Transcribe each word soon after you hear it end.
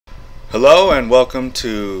Hello and welcome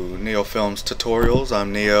to Neo Films Tutorials.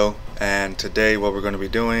 I'm Neo, and today what we're going to be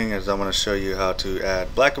doing is I'm going to show you how to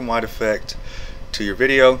add black and white effect to your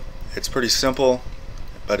video. It's pretty simple,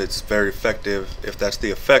 but it's very effective if that's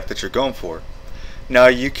the effect that you're going for. Now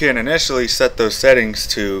you can initially set those settings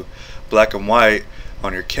to black and white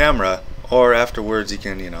on your camera, or afterwards you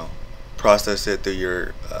can process it through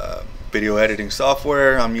your video editing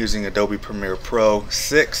software. I'm using Adobe Premiere Pro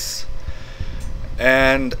 6,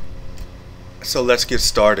 and so let's get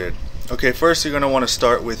started. Okay, first you're going to want to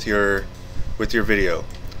start with your video.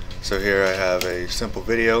 So here I have a simple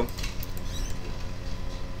video,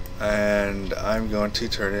 and I'm going to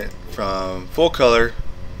turn it from full color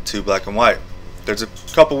to black and white. There's a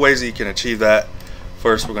couple ways that you can achieve that.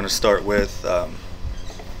 First, we're going to start with a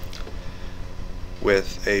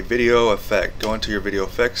video effect. Go into your video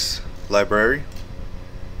effects library,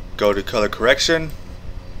 go to color correction,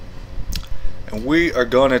 and we are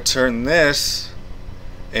going to turn this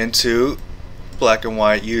into black and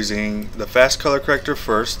white using the fast color corrector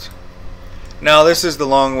first. Now this is the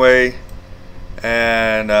long way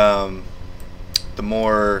and the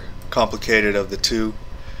more complicated of the two,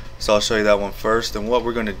 so I'll show you that one first. And what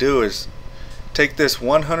we're going to do is take this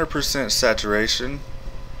 100% saturation,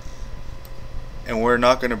 and we're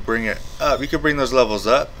not going to bring it up. You can bring those levels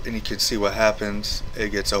up and you can see what happens.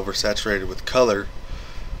 It gets oversaturated with color.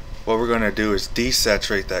 What we're going to do is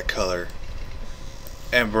desaturate that color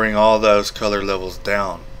and bring all those color levels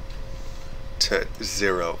down to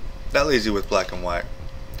 0. That leaves you with black and white.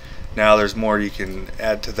 Now there's more you can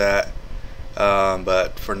add to that,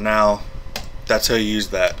 but for now that's how you use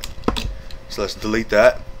that. So let's delete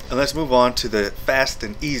that and let's move on to the fast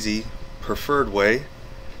and easy preferred way.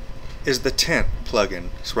 Is the Tint plugin.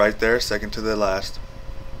 It's right there, second to the last.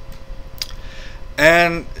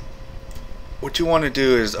 And what you want to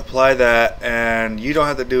do is apply that, and you don't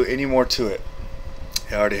have to do any more to it.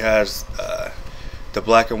 It already has the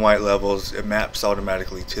black and white levels. It maps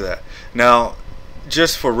automatically to that. Now,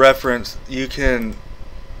 just for reference, you can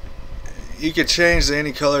change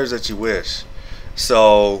any colors that you wish.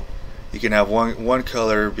 So you can have one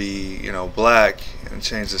color be black and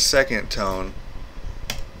change the second tone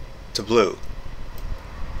to blue,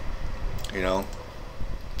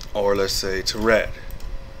 or let's say to red.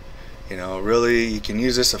 Really, you can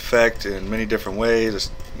use this effect in many different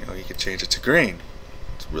ways. You can change it to green.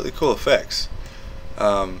 It's really cool effects.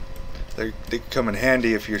 They come in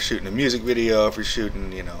handy if you're shooting a music video, if you're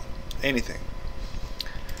shooting anything.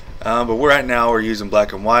 But right now we're using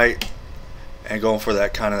black and white and going for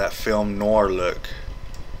that kind of that film noir look.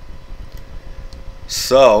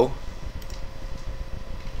 So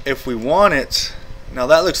if we want it, now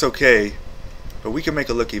that looks okay, but we can make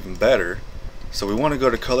it look even better. So we want to go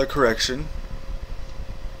to color correction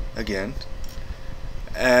again,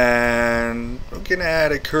 and we're going to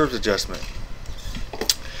add a curves adjustment.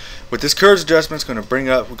 With this curves adjustment, it's going to bring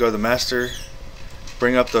up, we'll go to the master,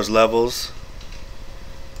 bring up those levels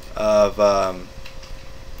of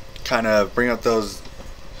kind of bring up those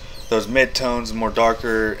mid-tones, more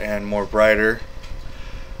darker and more brighter.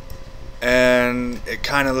 And it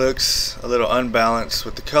kind of looks a little unbalanced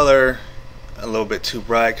with the color, a little bit too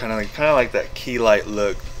bright, kind of like that key light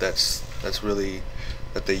look that's really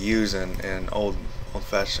that they use in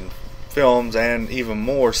old-fashioned films, and even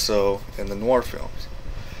more so in the noir films.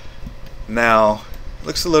 Now it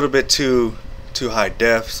looks a little bit too high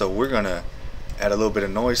def, so we're gonna add a little bit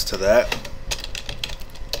of noise to that.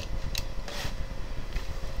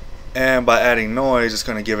 And by adding noise, it's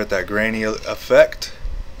gonna give it that grainy effect.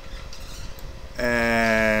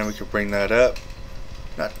 And we can bring that up,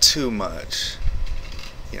 not too much,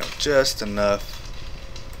 just enough.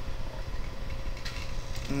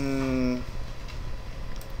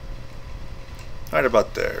 Right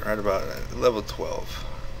about there, right about level 12.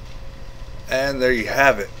 And there you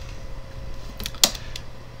have it.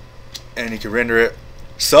 And you can render it.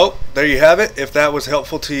 So there you have it. If that was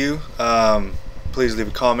helpful to you, please leave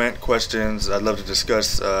a comment, questions. I'd love to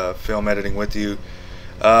discuss film editing with you.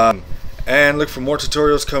 And look for more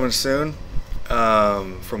tutorials coming soon,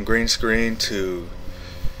 from green screen to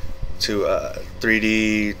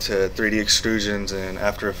 3D to 3D extrusions and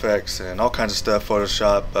After Effects and all kinds of stuff,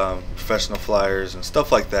 Photoshop, professional flyers and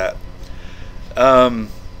stuff like that.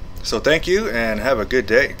 So thank you and have a good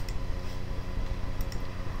day.